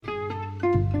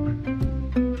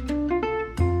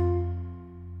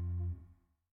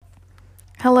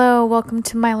Hello, welcome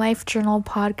to my Life Journal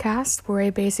podcast, where I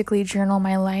basically journal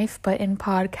my life, but in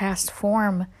podcast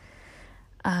form.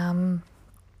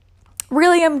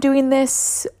 Really, I'm doing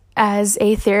this as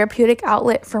a therapeutic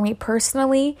outlet for me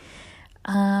personally.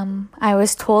 I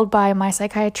was told by my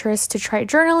psychiatrist to try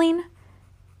journaling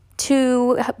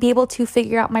to be able to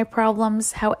figure out my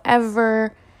problems.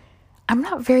 However, I'm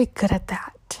not very good at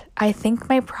that. I think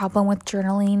my problem with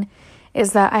journaling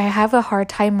is that I have a hard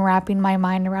time wrapping my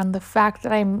mind around the fact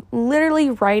that I'm literally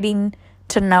writing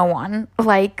to no one.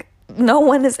 Like, no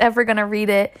one is ever going to read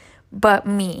it but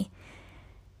me.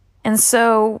 And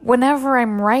so whenever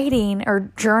I'm writing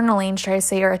or journaling, should I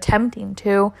say, or attempting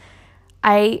to,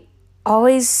 I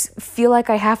always feel like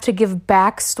I have to give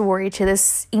backstory to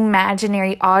this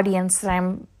imaginary audience that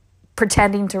I'm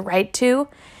pretending to write to.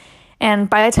 And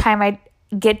by the time I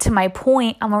get to my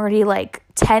point, I'm already like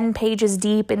 10 pages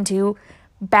deep into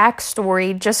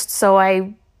backstory just so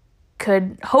I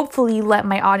could hopefully let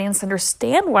my audience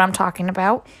understand what I'm talking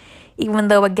about, even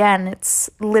though, again, it's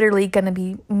literally going to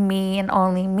be me and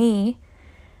only me.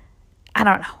 I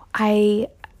don't know. I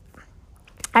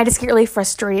just get really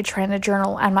frustrated trying to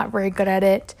journal. I'm not very good at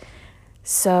it.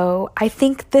 So I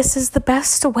think this is the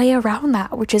best way around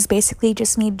that, which is basically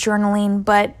just me journaling,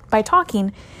 but by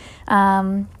talking.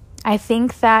 I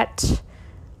think that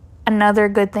another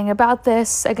good thing about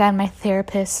this, again, my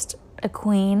therapist, a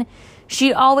queen,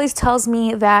 she always tells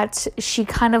me that she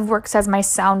kind of works as my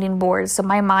sounding board. So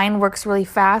my mind works really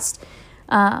fast,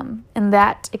 and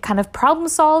that it kind of problem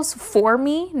solves for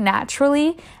me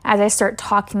naturally as I start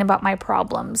talking about my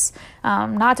problems.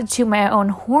 Not to toot my own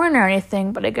horn or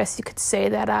anything, but I guess you could say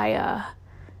that I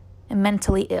am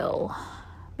mentally ill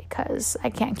because I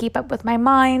can't keep up with my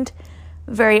mind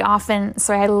very often,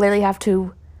 so I literally have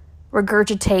to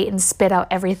regurgitate and spit out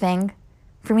everything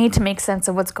for me to make sense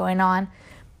of what's going on.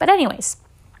 But anyways,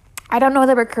 I don't know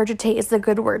that regurgitate is the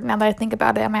good word. Now that I think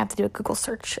about it, I might have to do a Google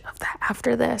search of that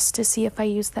after this to see if I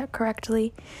use that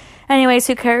correctly. Anyways,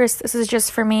 who cares? This is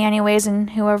just for me anyways, and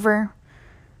whoever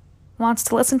wants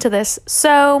to listen to this.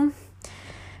 So,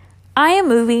 I am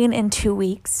moving in 2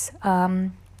 weeks.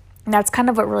 That's kind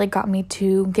of what really got me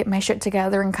to get my shit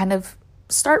together and kind of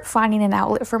start finding an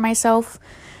outlet for myself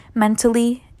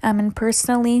mentally and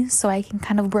personally, so I can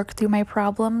kind of work through my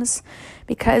problems,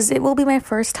 because it will be my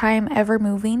first time ever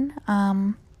moving.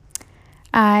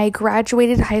 I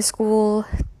graduated high school,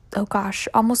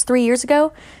 almost 3 years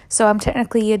ago, so I'm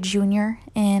technically a junior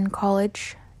in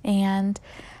college, and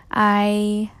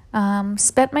I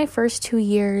spent my first 2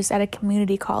 years at a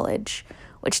community college,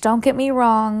 which, don't get me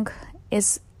wrong,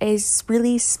 is a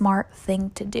really smart thing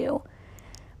to do.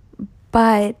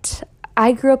 But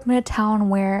I grew up in a town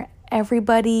where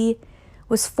everybody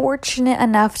was fortunate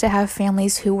enough to have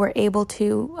families who were able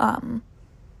to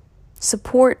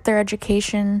support their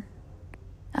education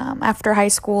after high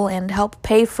school and help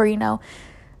pay for,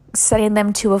 sending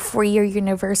them to a 4-year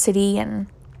university and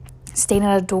staying in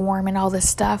a dorm and all this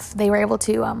stuff. They were able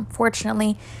to,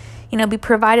 fortunately, be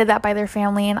provided that by their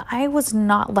family, and I was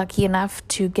not lucky enough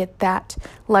to get that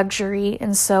luxury,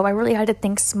 and so I really had to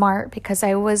think smart because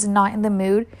I was not in the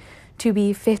mood to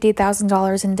be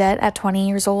 $50,000 in debt at 20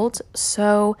 years old.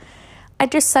 So I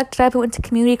just sucked it up and went to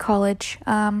community college,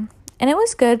 and it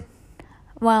was good.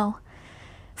 Well,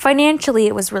 financially,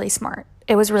 it was really smart.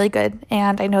 It was really good,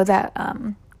 and I know that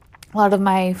a lot of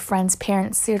my friends'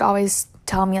 parents, they would always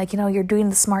tell me, like, you're doing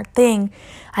the smart thing.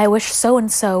 I wish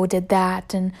so-and-so did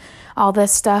that and all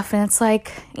this stuff. And it's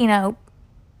like,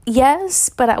 yes,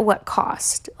 but at what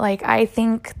cost? Like, I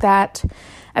think that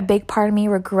a big part of me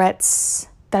regrets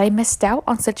that I missed out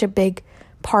on such a big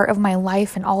part of my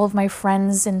life, and all of my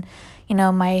friends and,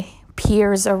 my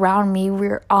peers around me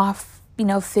were off,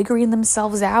 figuring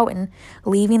themselves out and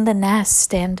leaving the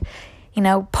nest and,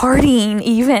 partying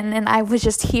even. And I was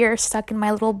just here stuck in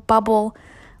my little bubble,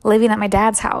 living at my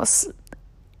dad's house,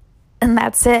 and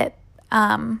that's it.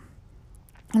 And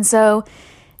so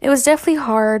it was definitely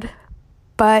hard,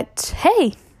 but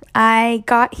hey, I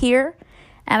got here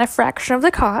at a fraction of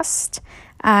the cost.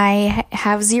 I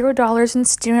have $0 in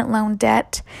student loan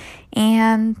debt,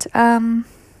 and I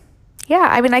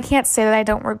can't say that I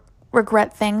don't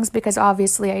regret things, because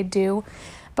obviously I do,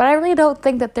 but I really don't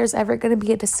think that there's ever going to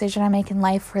be a decision I make in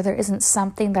life where there isn't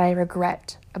something that I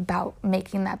regret about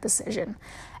making that decision.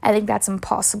 I think that's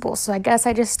impossible. So I guess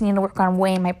I just need to work on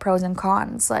weighing my pros and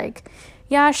cons. Like,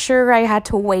 yeah, sure, I had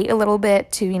to wait a little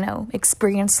bit to,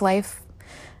 experience life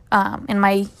in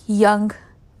my young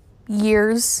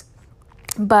years.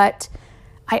 But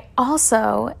I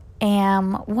also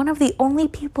am one of the only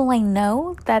people I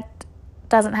know that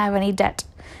doesn't have any debt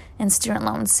in student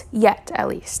loans yet, at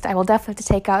least. I will definitely have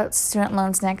to take out student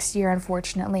loans next year,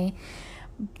 unfortunately,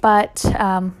 but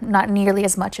not nearly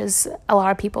as much as a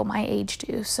lot of people my age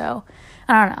do. So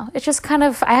I don't know. It's just kind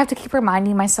of, I have to keep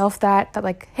reminding myself that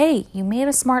like, hey, you made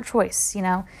a smart choice,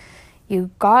 You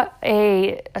got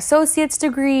a associate's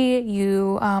degree,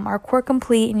 you are core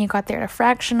complete, and you got there at a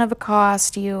fraction of a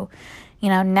cost.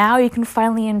 Now you can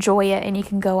finally enjoy it, and you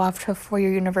can go off to a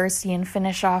 4-year university and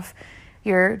finish off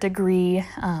your degree,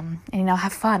 and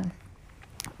have fun.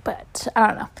 But I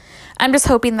don't know. I'm just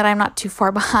hoping that I'm not too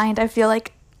far behind. I feel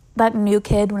like that new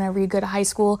kid, whenever you go to high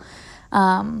school,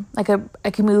 like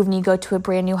you move and you go to a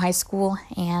brand new high school,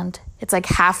 and it's like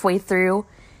halfway through,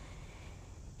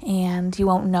 and you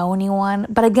won't know anyone.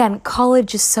 But again,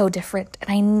 college is so different, and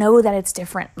I know that it's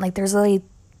different. Like, there's really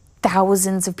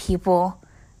thousands of people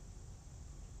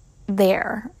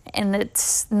there, and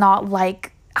it's not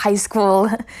like high school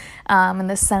in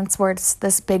the sense where it's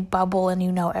this big bubble and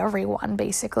you know everyone,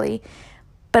 basically.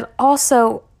 But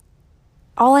also,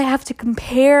 all I have to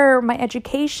compare my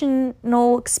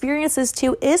educational experiences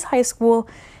to is high school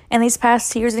and these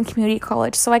past 2 years in community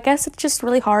college. So I guess it's just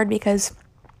really hard because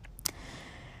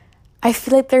I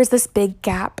feel like there's this big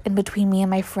gap in between me and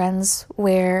my friends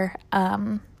where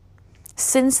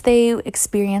since they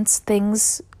experienced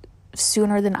things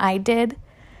sooner than I did,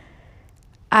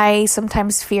 I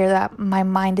sometimes fear that my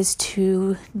mind is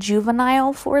too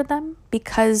juvenile for them,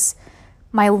 because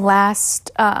my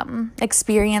last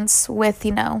experience with,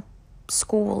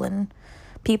 school and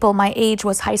people my age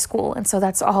was high school, and so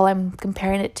that's all I'm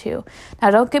comparing it to.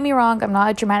 Now, don't get me wrong, I'm not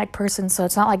a dramatic person, so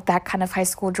it's not like that kind of high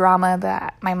school drama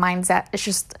that my mind's at. It's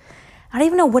just, I don't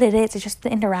even know what it is. It's just the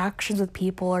interactions with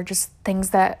people, or just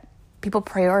things that people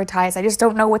prioritize. I just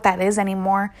don't know what that is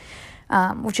anymore,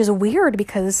 which is weird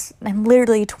because I'm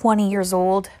literally 20 years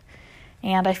old,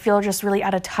 and I feel just really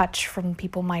out of touch from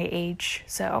people my age.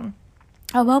 So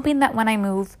I'm hoping that when I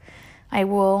move, I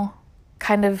will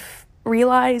kind of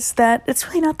realize that it's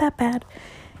really not that bad,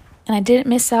 and I didn't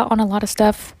miss out on a lot of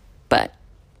stuff, but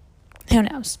who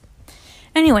knows.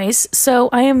 Anyways, so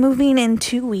I am moving in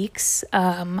 2 weeks.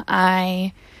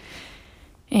 I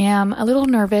am a little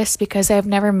nervous because I've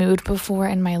never moved before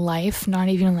in my life, not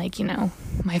even like,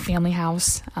 my family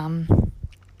house.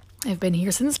 I've been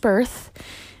here since birth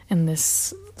in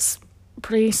this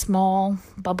pretty small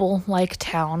bubble-like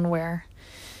town where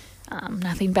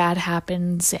nothing bad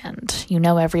happens, and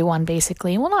everyone,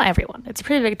 basically. Well, not everyone. It's a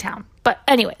pretty big town. But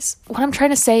anyways, what I'm trying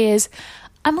to say is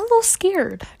I'm a little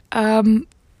scared.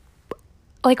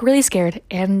 Really scared.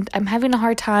 And I'm having a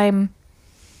hard time,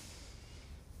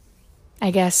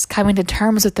 I guess, coming to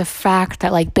terms with the fact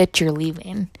that, bitch, you're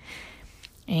leaving.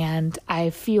 And I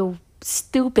feel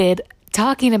stupid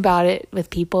talking about it with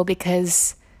people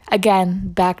because,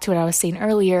 again, back to what I was saying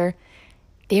earlier,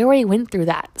 they already went through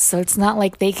that. So it's not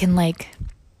like they can, I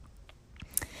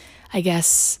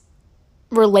guess,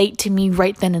 relate to me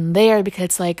right then and there, because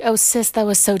it's like, oh, sis, that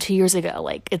was so 2 years ago.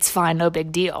 It's fine, no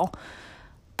big deal.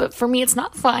 But for me, it's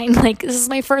not fine. This is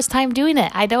my first time doing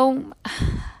it. I don't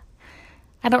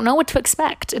know what to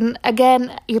expect. And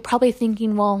again, you're probably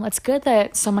thinking, well, it's good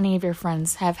that so many of your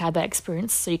friends have had that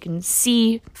experience so you can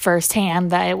see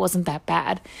firsthand that it wasn't that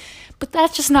bad. But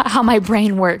that's just not how my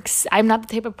brain works. I'm not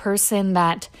the type of person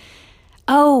that,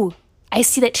 oh, I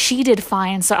see that she did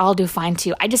fine, so I'll do fine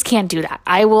too. I just can't do that.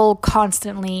 I will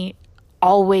constantly,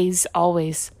 always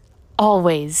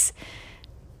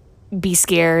be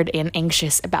scared and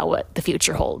anxious about what the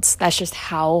future holds. That's just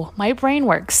how my brain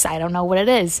works. I don't know what it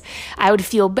is. I would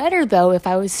feel better, though, if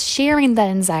I was sharing that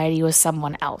anxiety with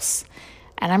someone else.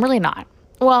 And I'm really not.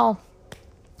 Well,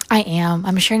 I am.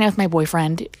 I'm sharing it with my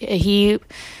boyfriend. He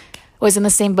was in the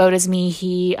same boat as me.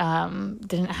 He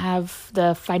didn't have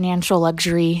the financial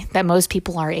luxury that most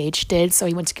people our age did, so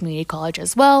he went to community college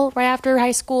as well right after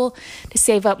high school to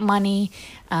save up money.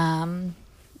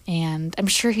 And I'm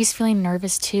sure he's feeling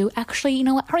nervous too. Actually, you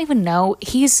know what? I don't even know.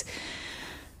 He's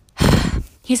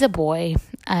a boy.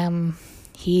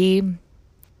 He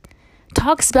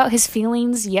talks about his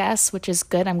feelings, yes, which is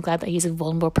good. I'm glad that he's a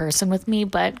vulnerable person with me,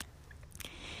 but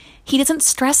he doesn't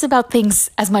stress about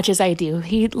things as much as I do.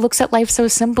 He looks at life so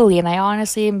simply, and I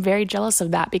honestly am very jealous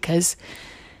of that because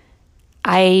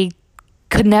I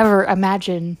could never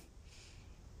imagine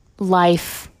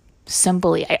life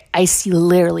simply. I see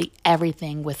literally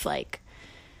everything with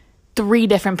 3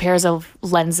 different pairs of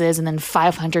lenses and then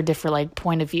 500 different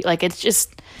point of view.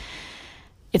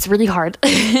 It's really hard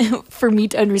for me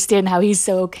to understand how he's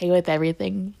so okay with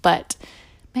everything, but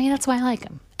maybe that's why I like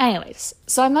him. Anyways,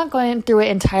 so I'm not going through it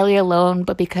entirely alone,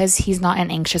 but because he's not an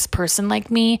anxious person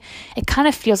like me, it kind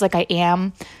of feels like I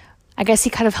am. I guess he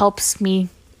kind of helps me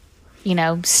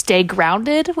stay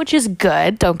grounded, which is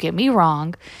good. Don't get me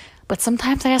wrong. But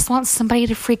sometimes I just want somebody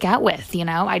to freak out with,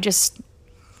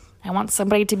 I want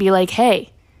somebody to be like,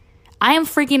 hey, I am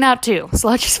freaking out too. So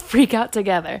let's just freak out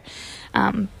together.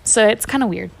 So it's kind of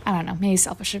weird. I don't know. Maybe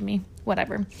selfish of me.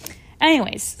 Whatever.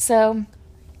 Anyways, so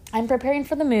I'm preparing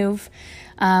for the move.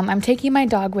 I'm taking my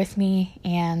dog with me,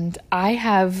 and I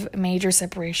have major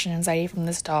separation anxiety from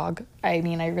this dog. I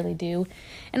really do.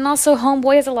 And also,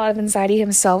 homeboy has a lot of anxiety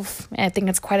himself. I think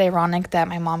it's quite ironic that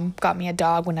my mom got me a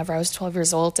dog whenever I was 12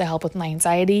 years old to help with my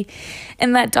anxiety.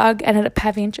 And that dog ended up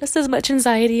having just as much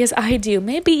anxiety as I do,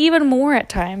 maybe even more at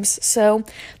times. So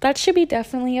that should be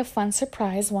definitely a fun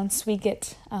surprise once we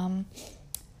get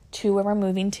to where we're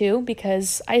moving to,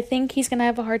 because I think he's going to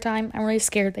have a hard time. I'm really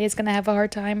scared that he's going to have a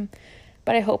hard time,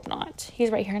 but I hope not. He's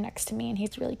right here next to me, and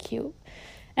he's really cute.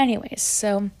 Anyways,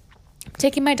 so I'm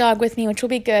taking my dog with me, which will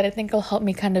be good. I think it'll help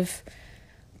me kind of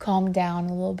calm down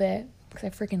a little bit, because I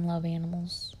freaking love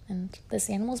animals, and this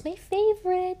animal's my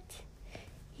favorite.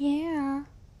 Yeah.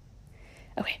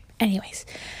 Okay, anyways.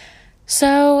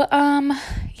 So,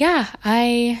 yeah,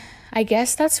 I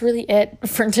guess that's really it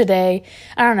for today.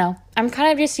 I don't know. I'm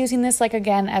kind of just using this,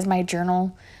 again, as my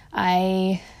journal.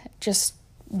 I just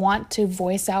want to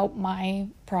voice out my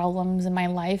problems in my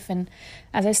life. And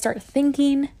as I start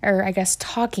thinking, or I guess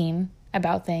talking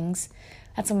about things,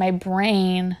 that's when my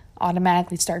brain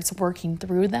automatically starts working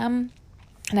through them.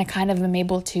 And I kind of am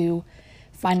able to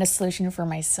find a solution for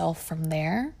myself from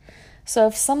there. So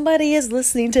if somebody is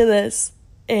listening to this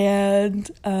and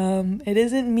it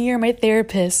isn't me or my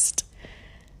therapist,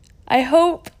 I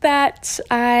hope that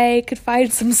I could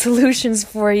find some solutions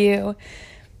for you.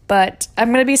 But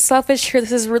I'm going to be selfish here.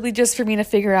 This is really just for me to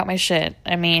figure out my shit.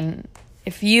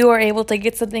 If you are able to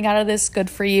get something out of this, good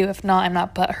for you. If not, I'm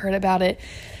not butthurt about it.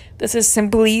 This is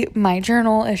simply my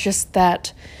journal. It's just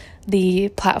that the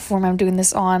platform I'm doing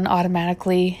this on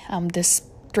automatically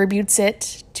distributes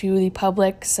it to the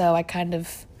public. So I don't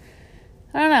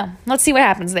know. Let's see what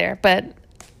happens there. But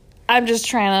I'm just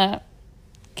trying to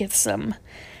get some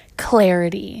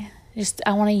clarity.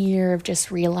 I want a year of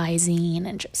just realizing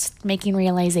and just making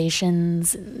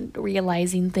realizations and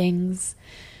realizing things.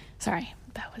 Sorry,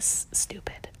 that was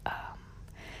stupid. I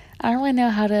don't really know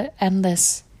how to end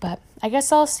this, but I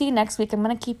guess I'll see you next week. I'm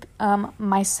going to keep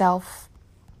myself,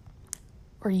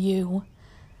 or you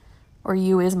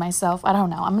is myself. I don't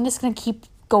know. I'm just going to keep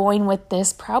going with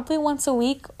this probably once a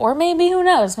week, or maybe, who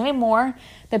knows, maybe more,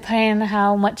 depending on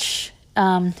how much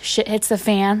shit hits the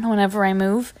fan whenever I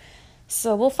move.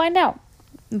 So we'll find out.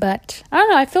 But I don't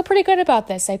know. I feel pretty good about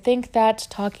this. I think that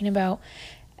talking about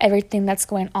everything that's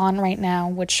going on right now,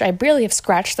 which I barely have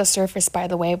scratched the surface, by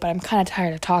the way, but I'm kind of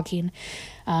tired of talking.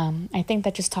 I think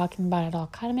that just talking about it all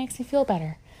kind of makes me feel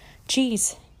better.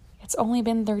 Jeez, it's only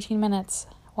been 13 minutes.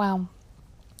 Wow.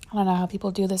 I don't know how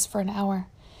people do this for an hour.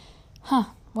 Huh.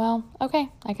 Well, okay.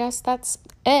 I guess that's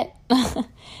it.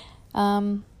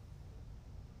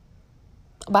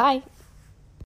 Bye.